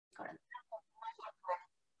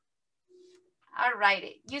All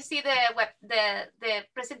righty. You see the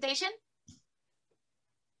presentation?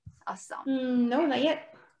 Awesome. No, not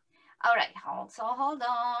yet. All right. Hold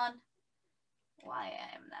on. Why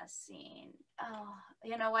I'm not seeing? Oh,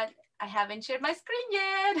 you know what? I haven't shared my screen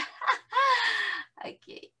yet.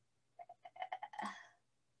 Okay.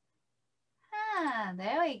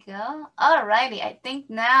 There we go. All righty. I think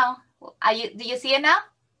now. Do you see it now?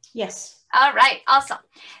 Yes. All right. Awesome.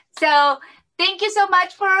 So thank you so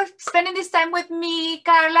much for spending this time with me,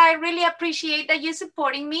 Carla. I really appreciate that you're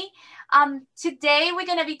supporting me. Today, we're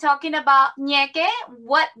going to be talking about Ñeque,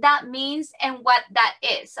 what that means and what that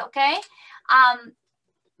is, okay?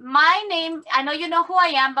 My name, I know you know who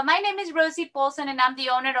I am, but my name is Rosie Paulsen, and I'm the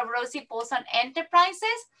owner of Rosie Paulsen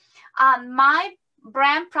Enterprises. My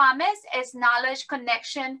brand promise is knowledge,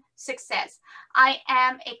 connection, success. I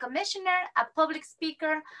am a commissioner, a public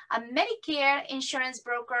speaker, a Medicare insurance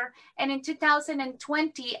broker, and in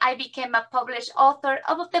 2020, I became a published author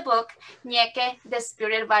of the book, Ñeque, The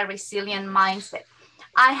Spirit of a Resilient Mindset.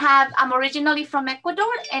 I'm originally from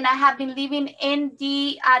Ecuador, and I have been living in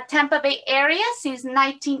the Tampa Bay area since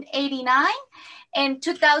 1989. In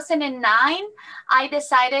 2009, I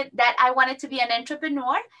decided that I wanted to be an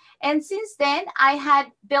entrepreneur. And since then, I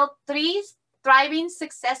had built 3 thriving,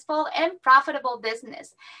 successful, and profitable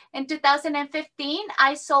business. In 2015,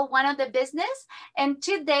 I sold one of the business, and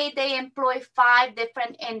today they employ 5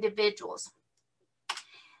 different individuals.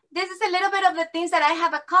 This is a little bit of the things that I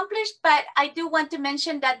have accomplished, but I do want to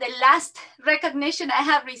mention that the last recognition I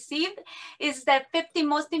have received is the 50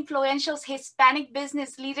 most influential Hispanic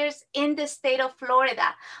business leaders in the state of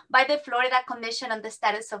Florida by the Florida Commission on the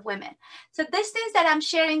Status of Women. So these things that I'm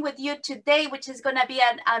sharing with you today, which is going to be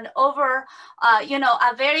a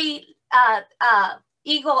very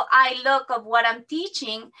eagle eye look of what I'm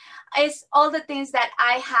teaching, is all the things that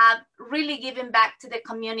I have really given back to the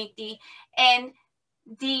community and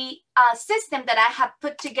the system that I have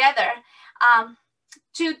put together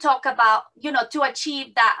to talk about, to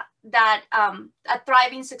achieve that a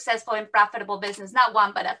thriving, successful, and profitable business, not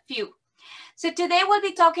one, but a few. So today we'll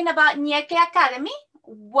be talking about Ñeque Academy,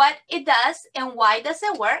 what it does and why does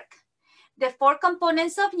it work, the 4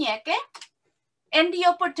 components of Ñeque, and the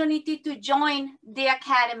opportunity to join the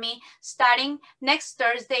Academy starting next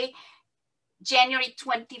Thursday, January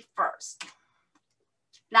 21st.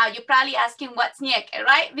 Now, you're probably asking what's Ñeque,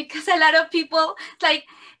 right? Because a lot of people, like,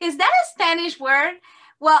 is that a Spanish word?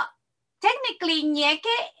 Well, technically, Ñeque,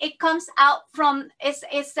 it comes out from, it's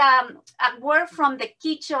a word from the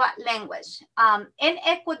Quichua language. In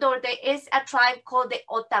Ecuador, there is a tribe called the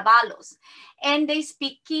Otavalos, and they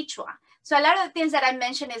speak Quichua. So a lot of the things that I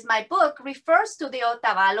mentioned in my book refers to the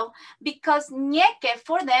Otavalo because Ñeque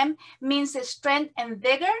for them means strength and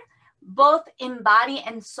vigor, both in body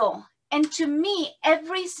and soul. And to me,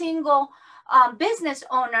 every single business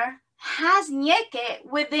owner has Ñeque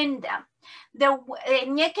within them.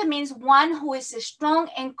 Ñeque means one who is strong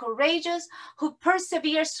and courageous, who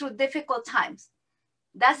perseveres through difficult times.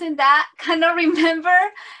 Doesn't that kind of remember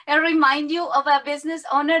and remind you of a business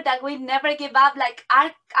owner that we never give up? Like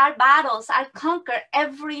our battles are conquered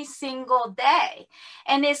every single day.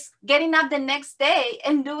 And it's getting up the next day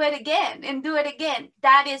and do it again and do it again.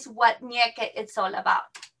 That is what Ñeque is all about.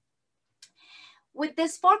 With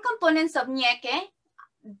these 4 components of Ñeque,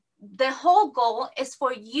 the whole goal is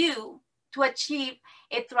for you to achieve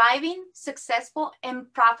a thriving, successful,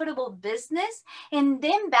 and profitable business, and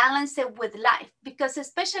then balance it with life. Because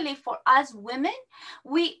especially for us women,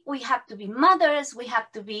 we have to be mothers, we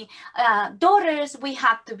have to be daughters, we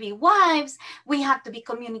have to be wives, we have to be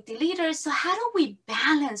community leaders. So how do we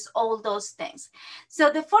balance all those things? So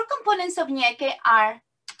the 4 components of Ñeque are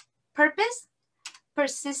purpose,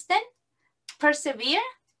 persistent, persevere,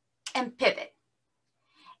 and pivot.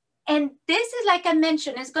 And this is, like I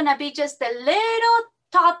mentioned, it's going to be just a little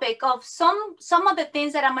topic of some of the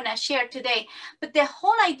things that I'm going to share today. But the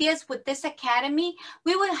whole idea is with this academy,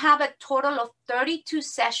 we will have a total of 32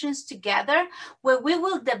 sessions together where we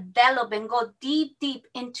will develop and go deep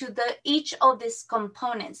into each of these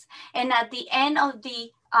components. And at the end of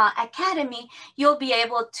the academy, you'll be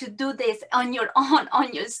able to do this on your own,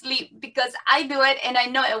 on your sleep, because I do it and I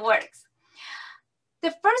know it works.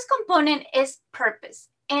 The first component is purpose.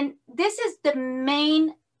 And this is the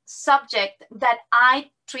main subject that I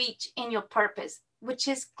teach in your purpose, which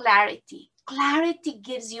is clarity. Clarity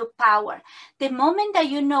gives you power. The moment that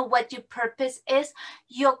you know what your purpose is,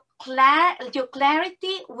 your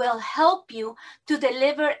clarity will help you to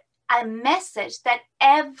deliver a message that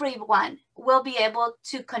everyone will be able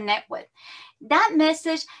to connect with. That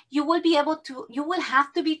message, you will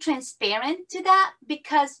have to be transparent to that,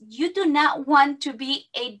 because you do not want to be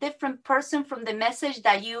a different person from the message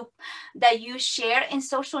that you share in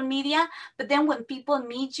social media. But then when people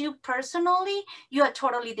meet you personally, you're a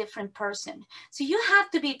totally different person. So you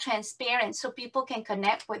have to be transparent so people can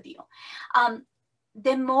connect with you.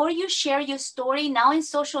 The more you share your story now in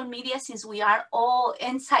social media, since we are all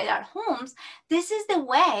inside our homes, this is the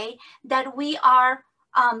way that we are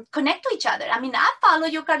connect to each other. I mean, I follow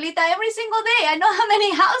you, Carlita, every single day. I know how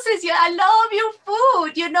many houses I love your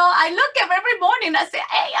food. You know, I look at every morning. I say,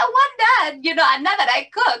 hey, I want that. You know, not that I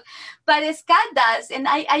cook, but Scott does, and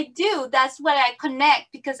I do. That's where I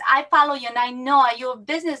connect, because I follow you and I know you're a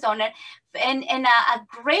business owner and a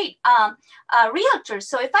great realtor.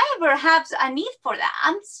 So if I ever have a need for that,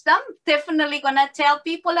 I'm definitely gonna tell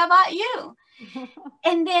people about you.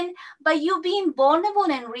 And then by you being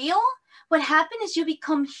vulnerable and real, what happens is you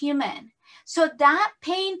become human. So that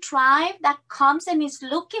paying tribe that comes and is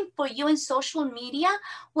looking for you in social media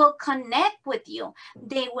will connect with you.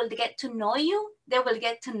 They will get to know you. They will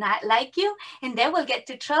get to not like you, and they will get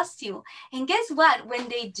to trust you. And guess what? When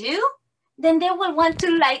they do, then they will want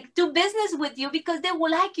to do business with you, because they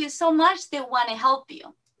will like you so much. They want to help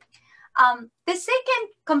you. The second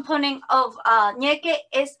component of Ñeque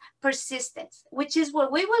is persistence, which is where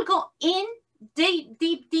we will go in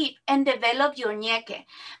deep and develop your Ñeque,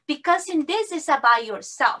 because in this is about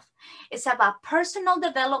yourself. It's about personal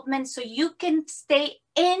development, so you can stay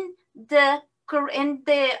in the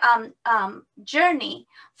journey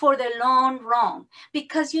for the long run.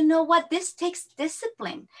 Because you know what, this takes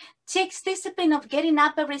discipline. Takes discipline of getting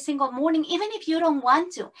up every single morning, even if you don't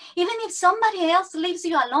want to, even if somebody else leaves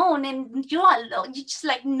you alone and you're alone, you're just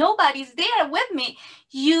like, nobody's there with me.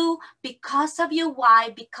 You, because of your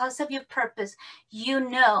why, because of your purpose, you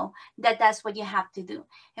know that that's what you have to do.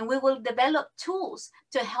 And we will develop tools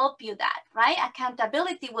to help you that, right?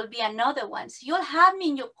 Accountability will be another one. So you'll have me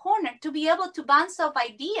in your corner to be able to bounce off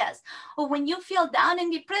ideas. Or when you feel down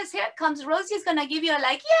and depressed, here comes Rosie, is going to give you a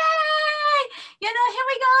yay, you know, here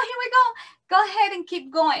we go. Go ahead and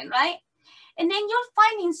keep going, right? And then you'll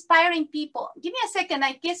find inspiring people. Give me a second.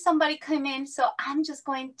 I guess somebody came in, so I'm just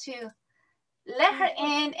going to let her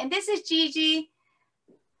in. And this is Gigi.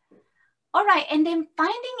 All right, and then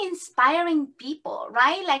finding inspiring people,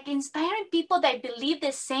 right? Like inspiring people that believe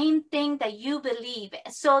the same thing that you believe.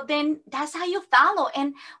 So then that's how you follow.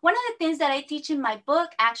 And one of the things that I teach in my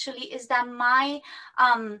book actually is that my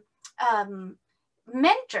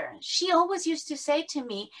mentor, she always used to say to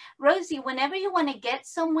me, Rosie, whenever you want to get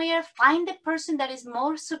somewhere, find the person that is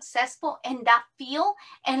more successful in that field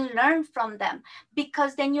and learn from them,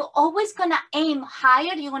 because then you're always going to aim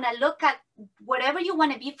higher. You're going to look at whatever you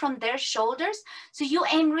want to be from their shoulders. So you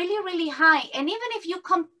aim really, really high. And even if you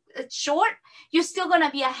come short, you're still going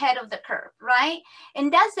to be ahead of the curve, right?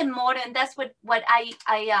 And that's the motto, and that's what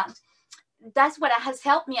that's what has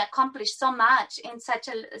helped me accomplish so much in such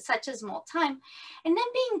a small time. And then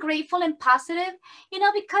being grateful and positive, you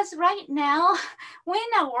know, because right now we're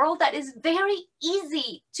in a world that is very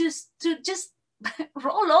easy to just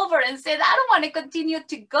roll over and say, I don't want to continue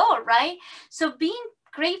to go, right? So being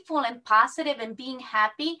grateful and positive and being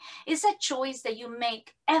happy is a choice that you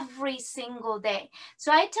make every single day.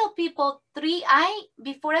 So I tell people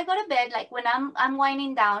before I go to bed, like when I'm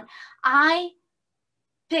winding down, I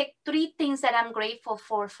pick 3 things that I'm grateful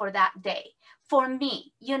for that day. For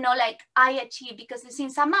me, you know, like I achieve, because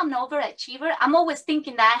since I'm an overachiever, I'm always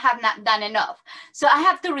thinking that I have not done enough. So I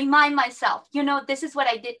have to remind myself, you know, this is what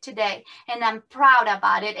I did today and I'm proud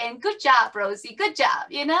about it. And good job, Rosie, good job,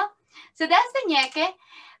 you know? So that's the Ñeque.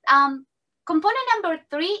 Component number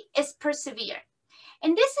 3 is persevere.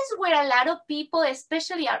 And this is where a lot of people,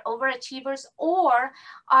 especially our overachievers or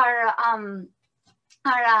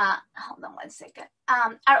hold on one second.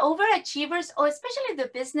 Our overachievers, or especially the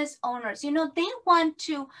business owners, you know, they want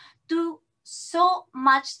to do so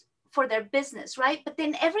much for their business, right? But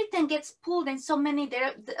then everything gets pulled in so many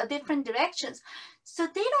different directions. So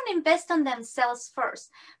they don't invest on themselves first.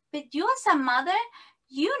 But you as a mother,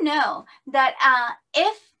 you know that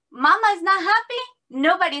if mama is not happy,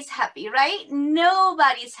 nobody's happy, right?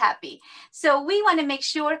 Nobody's happy. So we want to make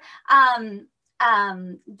sure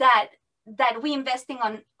that we investing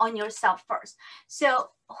on yourself first.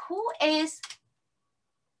 So who is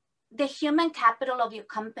the human capital of your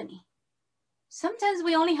company? Sometimes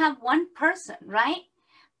we only have one person, right?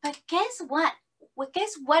 But guess what? Well,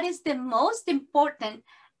 guess what is the most important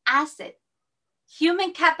asset,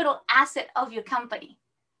 human capital asset of your company?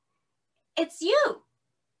 It's you.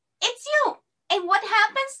 It's you. And what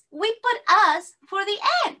happens? We put us for the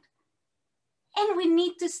end. And we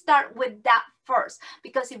need to start with that first,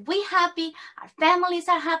 because if we're happy, our families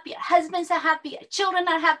are happy, our husbands are happy, our children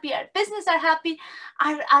are happy, our business are happy,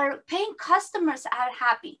 our paying customers are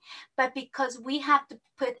happy. But because we have to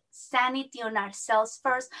put sanity on ourselves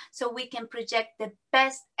first, so we can project the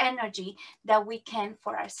best energy that we can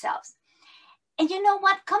for ourselves. And you know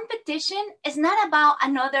what? Competition is not about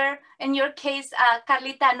another, in your case,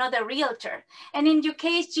 Carlita, another realtor. And in your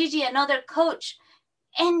case, Gigi, another coach.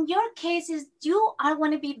 In your case, is you are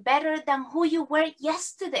going to be better than who you were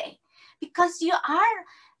yesterday, because our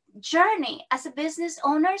journey as a business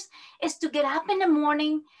owners is to get up in the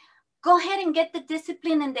morning, go ahead and get the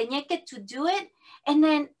discipline and the Ñeque to do it. And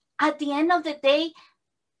then at the end of the day,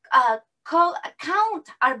 count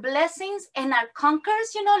our blessings and our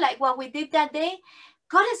conquers, like what we did that day.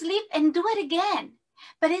 Go to sleep and do it again.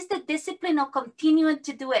 But it's the discipline of continuing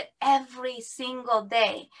to do it every single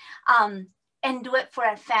day. And do it for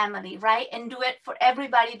our family, right? And do it for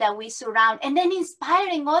everybody that we surround. And then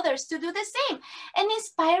inspiring others to do the same. And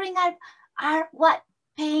inspiring our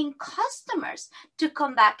paying customers to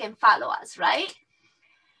come back and follow us, right?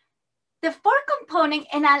 The fourth component,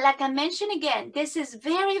 and like I mentioned again, this is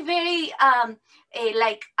very, very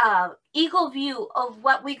eagle view of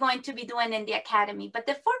what we're going to be doing in the academy. But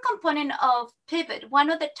the fourth component of pivot,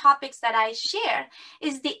 one of the topics that I share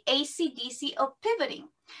is the ACDC of pivoting.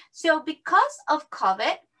 So because of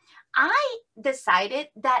COVID, I decided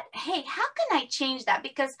that, hey, how can I change that?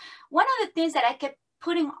 Because one of the things that I kept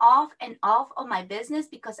putting off and off of my business,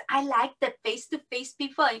 because I like the face-to-face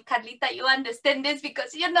people. And Carlita, you understand this,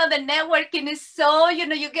 because the networking is so,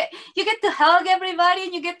 you get to hug everybody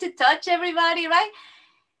and you get to touch everybody, right?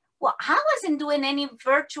 Well, I wasn't doing any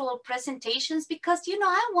virtual presentations because,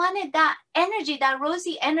 I wanted that energy, that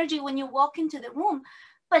Rosie energy when you walk into the room.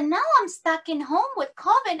 But now I'm stuck in home with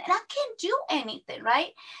COVID and I can't do anything,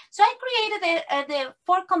 right? So I created the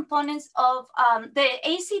 4 components of the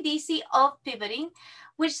ACDC of pivoting,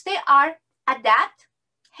 which they are: adapt.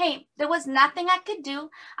 Hey, there was nothing I could do.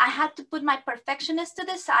 I had to put my perfectionist to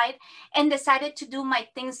the side and decided to do my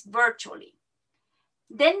things virtually.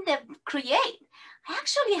 Then the create. I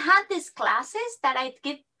actually had these classes that I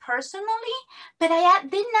give personally, but I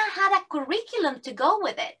did not have a curriculum to go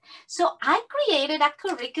with it. So I created a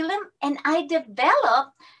curriculum and I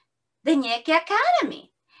developed the Ñeque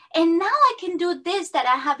Academy. And now I can do this that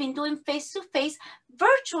I have been doing face-to-face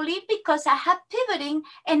virtually, because I have pivoting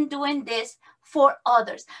and doing this for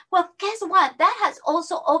others. Well, guess what? That has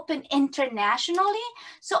also opened internationally.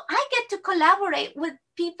 So I get to collaborate with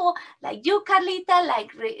people like you, Carlita,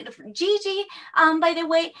 like Gigi, by the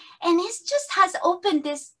way. And it just has opened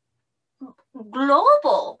this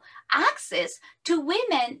global access to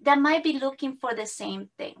women that might be looking for the same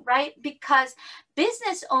thing, right? Because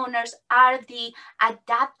business owners are the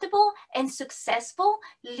adaptable and successful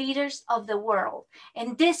leaders of the world.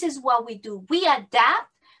 And this is what we do. We adapt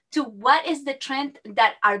to what is the trend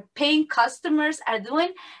that our paying customers are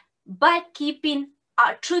doing, but keeping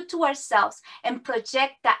true to ourselves and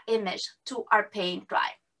project that image to our paying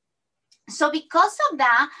tribe. So because of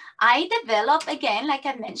that, I developed, again, like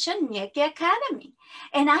I mentioned, Ñeque Academy.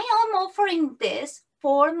 And I am offering this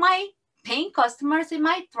for my paying customers in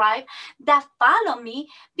my tribe that follow me,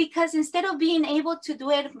 because instead of being able to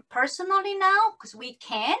do it personally now, because we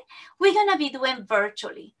can, we're going to be doing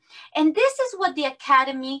virtually. And this is what the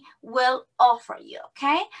Academy will offer you,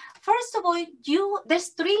 okay? First of all, there's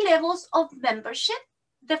 3 levels of membership.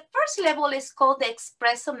 The first level is called the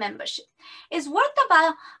Espresso membership. It's worth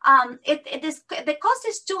about, the cost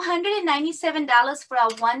is $297 for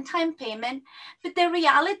a one-time payment, but the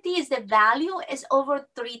reality is the value is over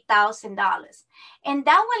 $3,000. And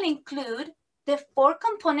that will include the 4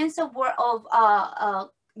 components of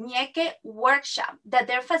Ñeque workshop that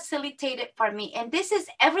they're facilitated for me. And this is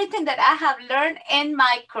everything that I have learned in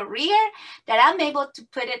my career that I'm able to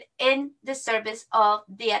put it in the service of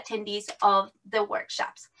the attendees of the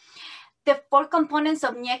workshops. The 4 components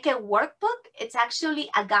of Ñeque workbook, it's actually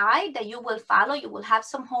a guide that you will follow. You will have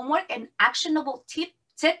some homework and actionable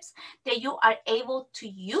tips that you are able to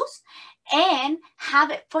use and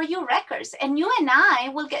have it for your records. And you and I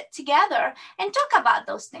will get together and talk about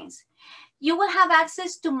those things. You will have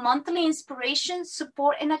access to monthly inspiration,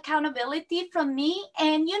 support, and accountability from me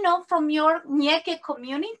and, from your Ñeque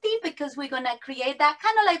community, because we're going to create that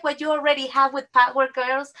kind of like what you already have with Power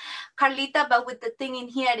Girls, Carlita, but with the thing in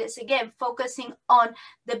here is, again, focusing on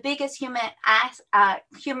the biggest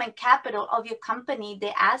human capital of your company,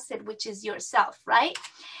 the asset, which is yourself, right?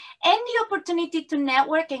 and the opportunity to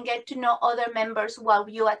network and get to know other members while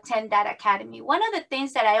you attend that academy. One of the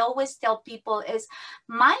things that I always tell people is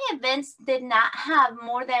my events did not have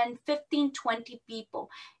more than 15, 20 people.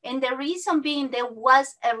 And the reason being, there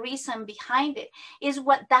was a reason behind it, is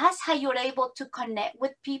that's how you're able to connect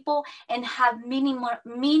with people and have meaningful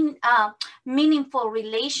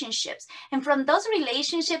relationships. And from those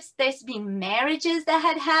relationships, there's been marriages that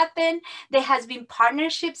had happened. There has been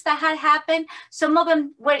partnerships that had happened. Some of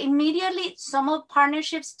them were immediately, some of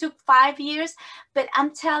partnerships took 5 years, but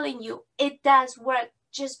I'm telling you, it does work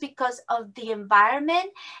just because of the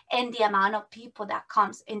environment and the amount of people that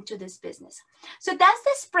comes into this business. So that's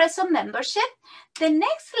the Espresso membership. The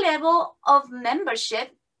next level of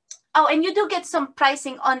membership, oh, and you do get some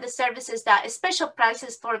pricing on the services, that special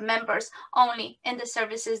prices for members only in the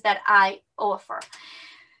services that I offer.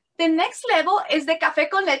 The next level is the Café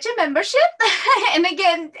con Leche membership. And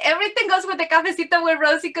again, everything goes with the Cafecito with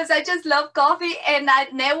Rosie because I just love coffee and I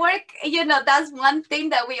network. You know, that's one thing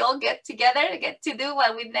that we all get together, get to do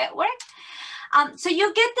while we network. So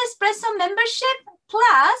you get the Espresso membership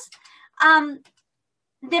plus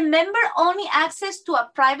the member-only access to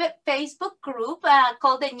a private Facebook group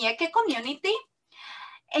called the Ñeque community.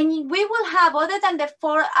 And we will have, other than the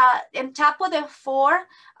four, on top of the 4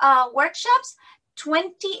 workshops,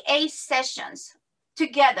 28 sessions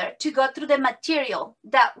together to go through the material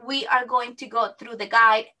that we are going to go through, the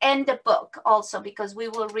guide and the book also, because we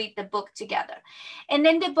will read the book together. And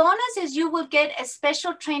then the bonus is you will get a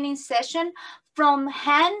special training session from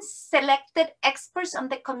hand-selected experts on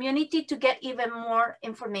the community to get even more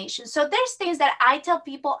information. So there's things that I tell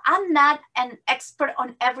people, I'm not an expert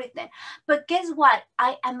on everything, but guess what?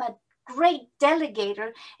 I am a great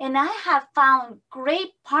delegator, and I have found great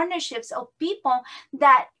partnerships of people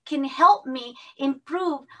that can help me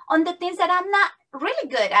improve on the things that I'm not really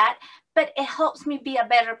good at, but it helps me be a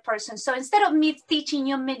better person. So instead of me teaching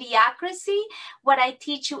you mediocrity, what I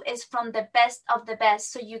teach you is from the best of the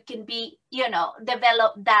best, so you can be, you know,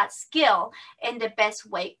 develop that skill in the best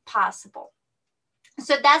way possible.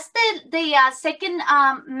 So that's the second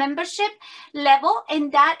membership level,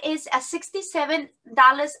 and that is a $67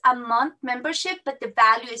 a month membership, but the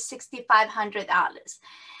value is $6,500.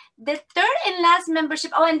 The third and last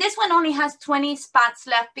membership, oh, and this one only has 20 spots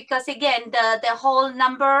left because, again, the whole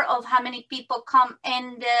number of how many people come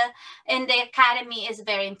in the academy is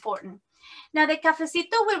very important. Now, the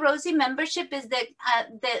Cafecito with Rosie membership is the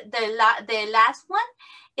last one.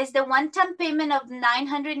 Is the one-time payment of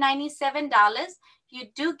 $997. You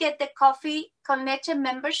do get the Coffee con Leche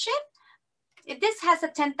membership. This has a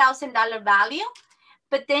 $10,000 value,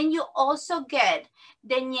 but then you also get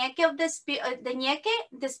the Ñeque of the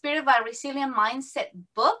Spirit of a Resilient Mindset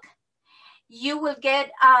book. You will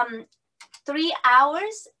get 3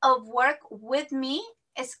 hours of work with me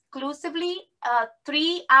exclusively,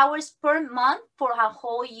 3 hours per month for a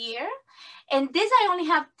whole year. And this, I only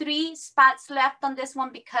have 3 spots left on this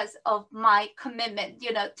one because of my commitment,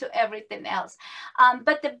 you know, to everything else.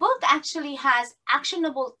 But the book actually has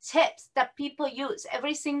actionable tips that people use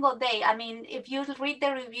every single day. I mean, if you read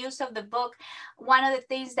the reviews of the book, one of the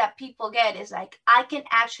things that people get is like, I can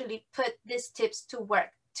actually put these tips to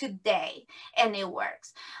work today, and it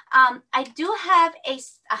works. I do have a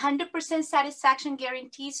 100% satisfaction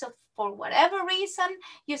guarantee. So for whatever reason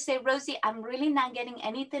you say, Rosie, I'm really not getting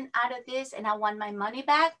anything out of this and I want my money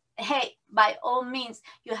back, hey, by all means,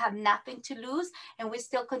 you have nothing to lose, and we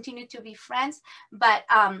still continue to be friends. But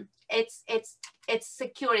it's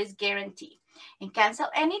secure, it's guaranteed, and cancel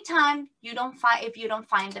anytime if you don't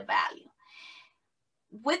find the value.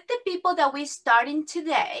 With the people that we're starting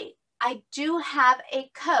today, I do have a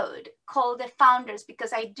code called the Founders,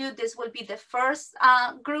 because this will be the first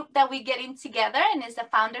group that we get in together, and it's the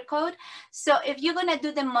Founder code. So if you're gonna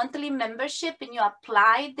do the monthly membership and you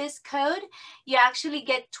apply this code, you actually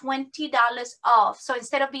get $20 off. So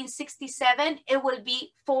instead of being $67, it will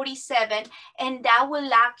be $47, and that will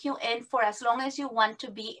lock you in for as long as you want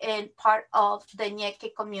to be in part of the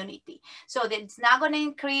Ñeque community. So it's not gonna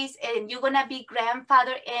increase, and you're gonna be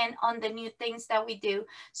grandfathered in on the new things that we do.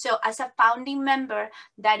 So as a founding member,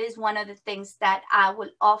 that is one of the things that I will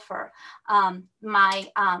offer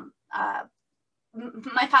my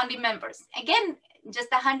founding members. Again, just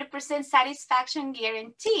 100% satisfaction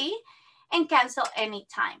guarantee, and cancel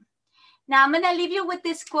anytime. Now I'm gonna leave you with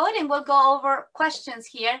this quote, and we'll go over questions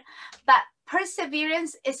here. But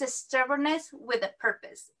perseverance is a stubbornness with a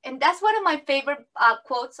purpose. And that's one of my favorite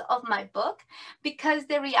quotes of my book, because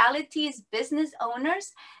the reality is, business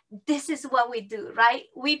owners, this is what we do, right?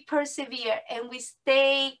 We persevere and we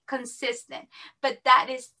stay consistent, but that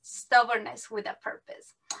is stubbornness with a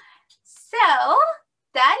purpose. So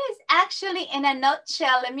that is actually in a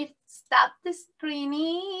nutshell. Let me stop the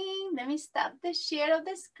screening. Let me stop the share of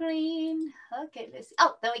the screen. Okay, let's see.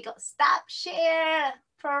 Oh, there we go. Stop share.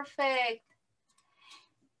 Perfect.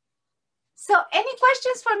 So any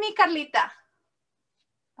questions for me, Carlita?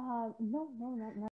 No, not